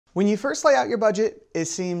When you first lay out your budget, it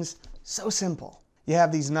seems so simple. You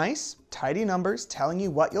have these nice, tidy numbers telling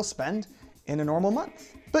you what you'll spend in a normal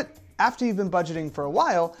month. But after you've been budgeting for a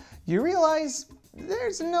while, you realize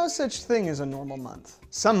there's no such thing as a normal month.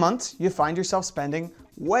 Some months you find yourself spending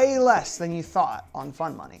way less than you thought on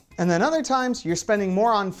fun money. And then other times you're spending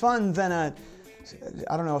more on fun than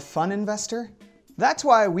a fun investor. That's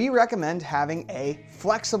why we recommend having a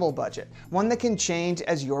flexible budget, one that can change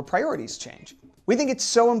as your priorities change. We think it's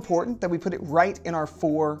so important that we put it right in our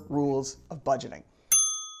 4 rules of budgeting.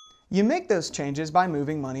 You make those changes by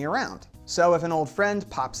moving money around. So if an old friend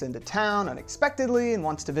pops into town unexpectedly and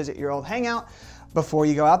wants to visit your old hangout, before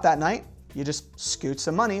you go out that night, you just scoot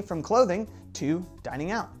some money from clothing to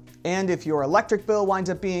dining out. And if your electric bill winds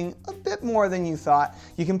up being a bit more than you thought,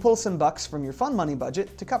 you can pull some bucks from your fun money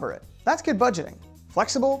budget to cover it. That's good budgeting,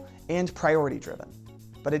 flexible and priority driven.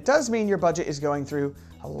 But it does mean your budget is going through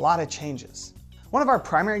a lot of changes. One of our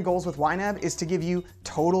primary goals with YNAB is to give you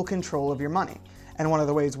total control of your money. And one of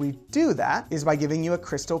the ways we do that is by giving you a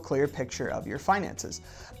crystal clear picture of your finances.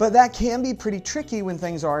 But that can be pretty tricky when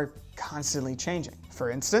things are constantly changing.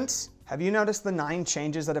 For instance, have you noticed the 9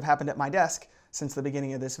 changes that have happened at my desk since the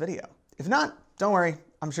beginning of this video? If not, don't worry,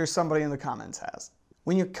 I'm sure somebody in the comments has.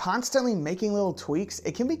 When you're constantly making little tweaks,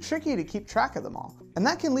 it can be tricky to keep track of them all. And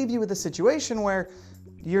that can leave you with a situation where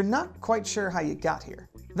you're not quite sure how you got here.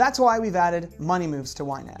 That's why we've added Money Moves to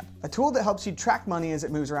YNAB, a tool that helps you track money as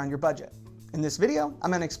it moves around your budget. In this video,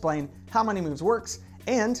 I'm going to explain how Money Moves works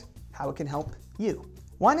and how it can help you.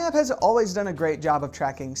 YNAB has always done a great job of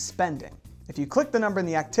tracking spending. If you click the number in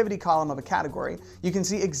the activity column of a category, you can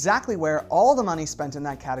see exactly where all the money spent in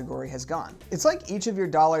that category has gone. It's like each of your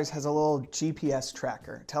dollars has a little GPS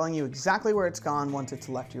tracker telling you exactly where it's gone once it's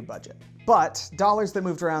left your budget. But dollars that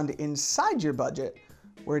moved around inside your budget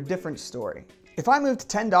were a different story. If I moved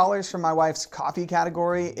 $10 from my wife's coffee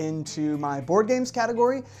category into my board games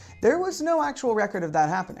category, there was no actual record of that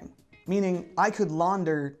happening, meaning I could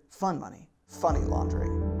launder fun money. Funny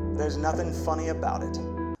laundering. There's nothing funny about it.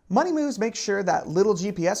 Money Moves makes sure that little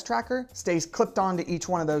GPS tracker stays clipped onto each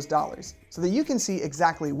one of those dollars so that you can see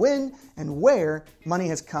exactly when and where money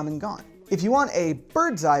has come and gone. If you want a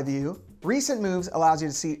bird's eye view, Recent Moves allows you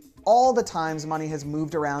to see all the times money has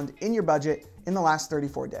moved around in your budget in the last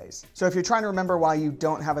 34 days. So if you're trying to remember why you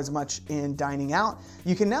don't have as much in dining out,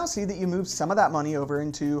 you can now see that you moved some of that money over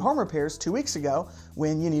into home repairs 2 weeks ago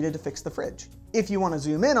when you needed to fix the fridge. If you want to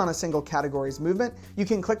zoom in on a single category's movement, you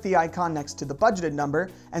can click the icon next to the budgeted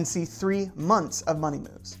number and see 3 months of Money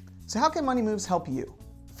Moves. So how can Money Moves help you?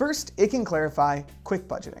 First, it can clarify quick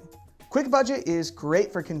budgeting. Quick budget is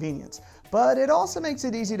great for convenience, but it also makes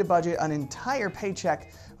it easy to budget an entire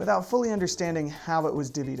paycheck without fully understanding how it was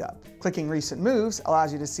divvied up. Clicking Recent Moves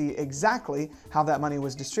allows you to see exactly how that money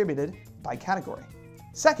was distributed by category.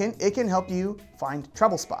 Second, it can help you find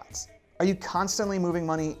trouble spots. Are you constantly moving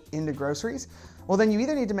money into groceries? Well, then you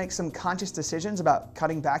either need to make some conscious decisions about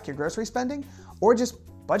cutting back your grocery spending or just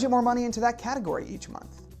budget more money into that category each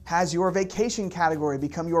month. Has your vacation category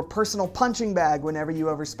become your personal punching bag whenever you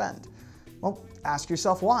overspend? Well, ask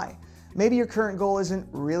yourself why. Maybe your current goal isn't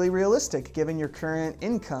really realistic given your current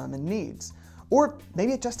income and needs. Or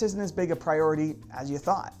maybe it just isn't as big a priority as you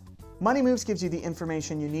thought. Money Moves gives you the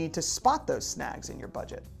information you need to spot those snags in your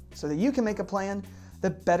budget so that you can make a plan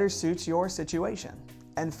that better suits your situation.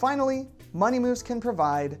 And finally, Money Moves can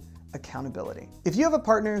provide accountability. If you have a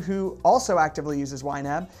partner who also actively uses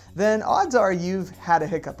YNAB, then odds are you've had a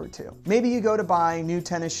hiccup or two. Maybe you go to buy new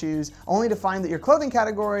tennis shoes only to find that your clothing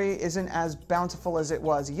category isn't as bountiful as it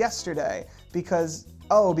was yesterday because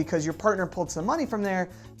your partner pulled some money from there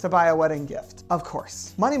to buy a wedding gift. Of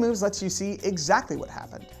course. Money Moves lets you see exactly what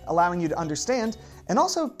happened, allowing you to understand and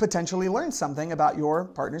also potentially learn something about your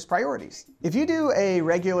partner's priorities. If you do a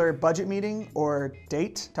regular budget meeting or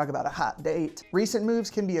date, talk about a hot date, Recent Moves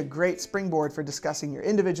can be a great springboard for discussing your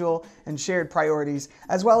individual and shared priorities,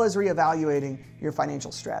 as well as reevaluating your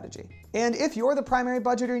financial strategy. And if you're the primary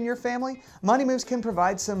budgeter in your family, Money Moves can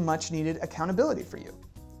provide some much needed accountability for you.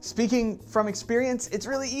 Speaking from experience, it's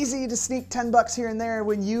really easy to sneak 10 bucks here and there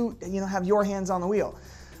when you have your hands on the wheel.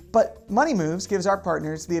 But Money Moves gives our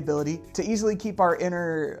partners the ability to easily keep our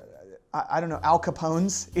inner, Al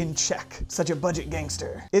Capones in check. Such a budget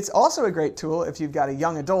gangster. It's also a great tool if you've got a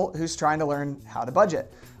young adult who's trying to learn how to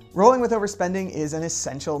budget. Rolling with overspending is an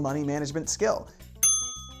essential money management skill.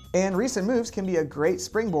 And Recent Moves can be a great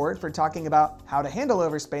springboard for talking about how to handle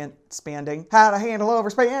overspending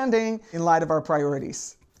in light of our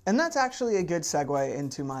priorities. And that's actually a good segue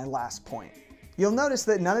into my last point. You'll notice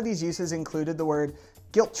that none of these uses included the word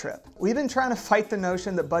guilt trip. We've been trying to fight the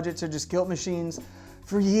notion that budgets are just guilt machines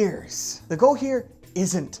for years. The goal here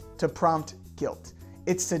isn't to prompt guilt.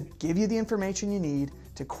 It's to give you the information you need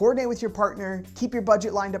to coordinate with your partner, keep your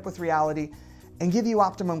budget lined up with reality, and give you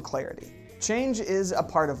optimum clarity. Change is a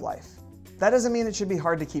part of life. That doesn't mean it should be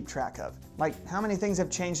hard to keep track of. Like, how many things have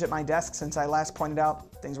changed at my desk since I last pointed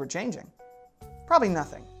out things were changing? Probably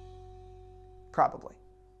nothing. Probably.